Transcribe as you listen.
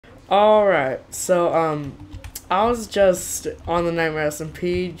Alright, so, I was just on the Nightmare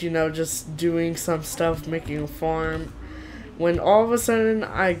SMP, just doing some stuff, making a farm, when all of a sudden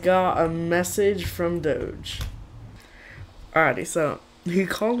I got a message from Doge. Alrighty, so, he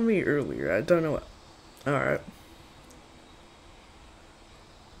called me earlier, I don't know what. Alright.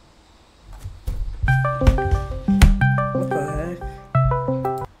 What the heck?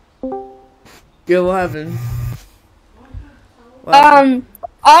 Yo, what happened?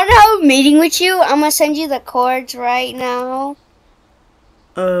 I don't have a meeting with you. I'm gonna send you the cords right now.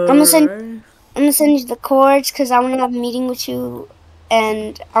 I'm gonna send you the cords because I want to have a meeting with you,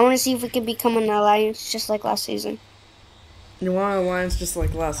 and I want to see if we can become an alliance just like last season. You want an alliance just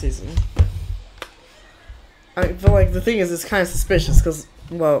like last season? But like the thing is, it's kind of suspicious because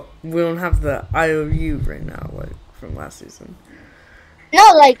well, we don't have the IOU right now, like from last season. No,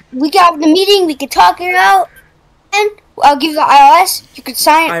 like we can have the meeting, we can talk it out, and I'll give you the IOS. You can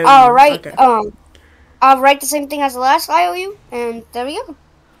sign. IOU, I'll write. okay. I'll write the same thing as the last IOU, and there we go.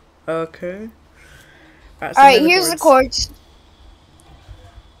 Okay. Alright, here's the cords.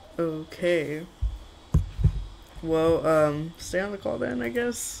 Okay. Well, stay on the call then, I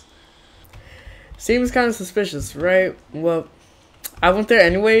guess. Seems kind of suspicious, right? Well, I went there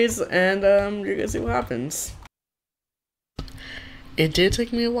anyways, and you're gonna see what happens. It did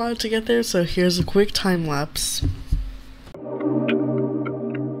take me a while to get there, so here's a quick time lapse.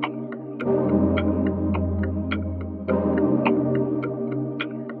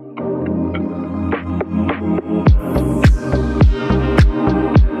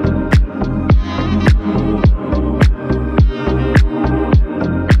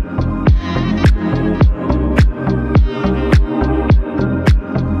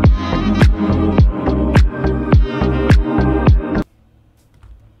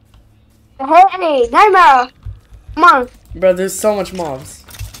 Hey, Nightmare! Come on. Bro, there's so much mobs.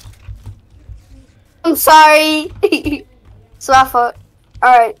 I'm sorry. It's my fault.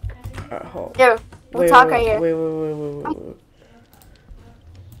 Alright. Alright, hold. Here, we'll talk right here. Wait.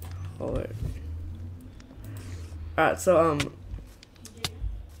 Hold it. Alright, so,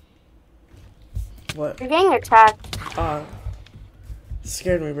 what? You're getting attacked.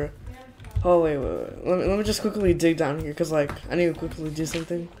 Scared me, bro. Oh, wait. Let me just quickly dig down here, because, like, I need to quickly do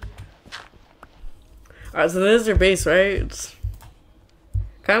something. Alright, so this is your base, right? It's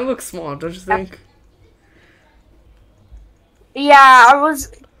kind of looks small, don't you think? Yeah,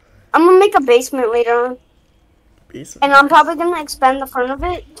 I'm gonna make a basement later on. Basement. And I'm probably gonna expand the front of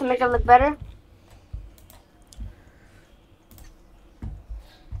it to make it look better.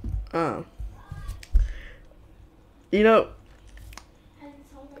 Oh. You know,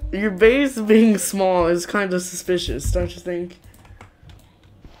 your base being small is kind of suspicious, don't you think?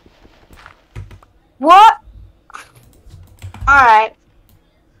 What? Alright.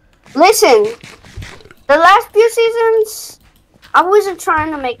 Listen. The last few seasons, I wasn't trying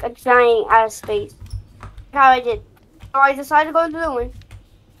to make a giant ass space. How I did. So I decided to go to the one.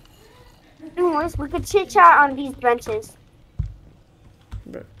 Anyways, we could chit chat on these benches.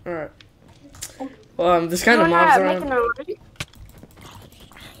 Alright. Well, there's kind of mobs around.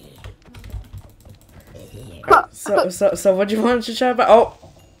 So what do you want to chat about? Oh!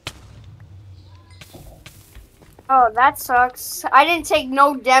 Oh, that sucks. I didn't take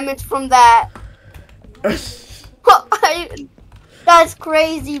no damage from that. That's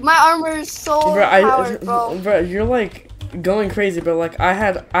crazy. My armor is so powered, bro. Bro, you're like going crazy, but like I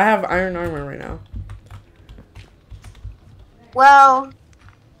have iron armor right now. Well,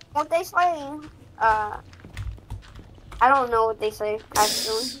 what they say? I don't know what they say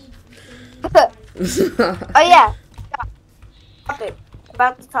actually. Oh yeah. Topic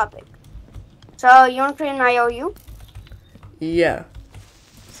about the topic. So you want to create an IOU? Yeah.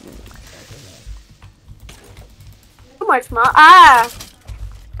 Too much, ma.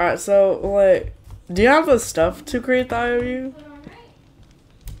 Alright, so like, do you have the stuff to create the IOU?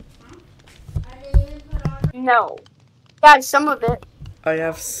 No. Yeah, some of it. I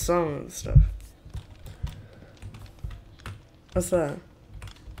have some of the stuff. What's that?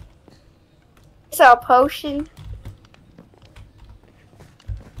 It's a potion.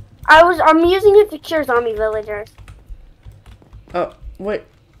 I'm using it to cure zombie villagers. Oh, wait.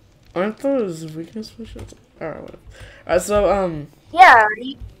 Aren't those weakness potions? Alright, whatever. Alright, so, yeah.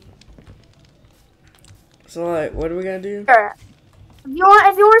 So, like, what are we gonna do? Sure.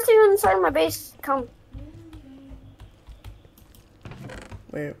 If you want to see inside my base, come.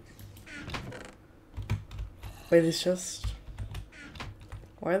 Wait, it's just...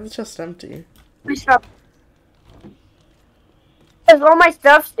 Why is it just empty? My stuff. Because all my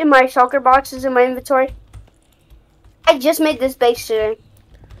stuff's in my shulker boxes in my inventory. I just made this base today.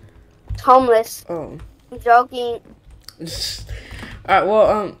 homeless. Oh. I'm joking. Alright,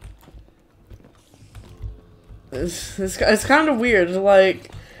 well, it's kind of weird,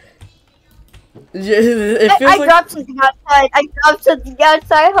 like, it feels I like... dropped something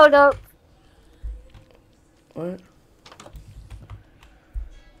outside. Hold up. What?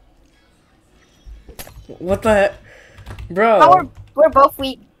 What the heck? Bro. Oh, we're both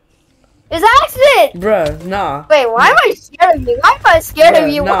weak. It's an accident! Bruh, nah. Wait, why am I scared of you? Why am I scared of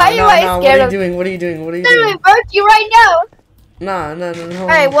you? Nah, Why am I what scared are you of you? doing? What are you doing? What are you I'm doing? gonna burst you right now! Nah, no.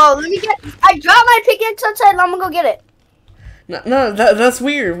 Alright, well, let me get... I dropped my pickaxe outside and I'm gonna go get it. No, that's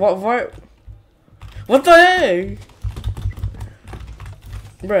weird. What the heck?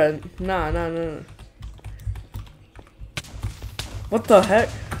 Bruh, nah. What the heck?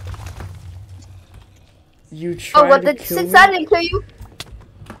 You tried to kill since me? I didn't kill you,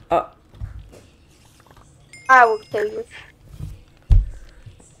 I will kill you.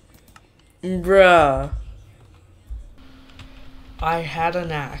 Bruh. I had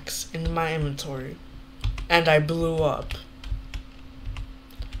an axe in my inventory, and I blew up.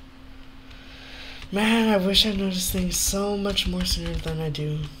 Man, I wish I noticed things so much more sooner than I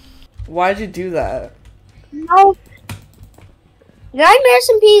do. Why'd you do that? No. Nightmare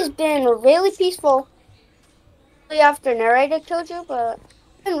SMP has been really peaceful. After narrator killed you, but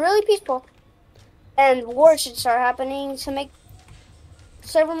it's been really peaceful. And wars should start happening to make the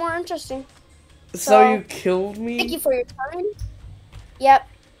server more interesting. So you killed me? Thank you for your time. Yep.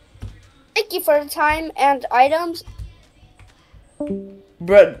 Thank you for the time and items.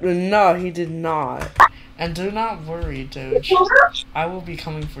 But no, he did not. And do not worry, Doge. I will be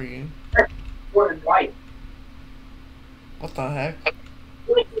coming for you. What the heck?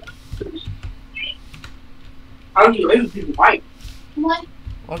 How do you live with white?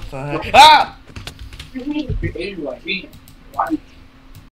 What the heck? Ah! You like me. Why?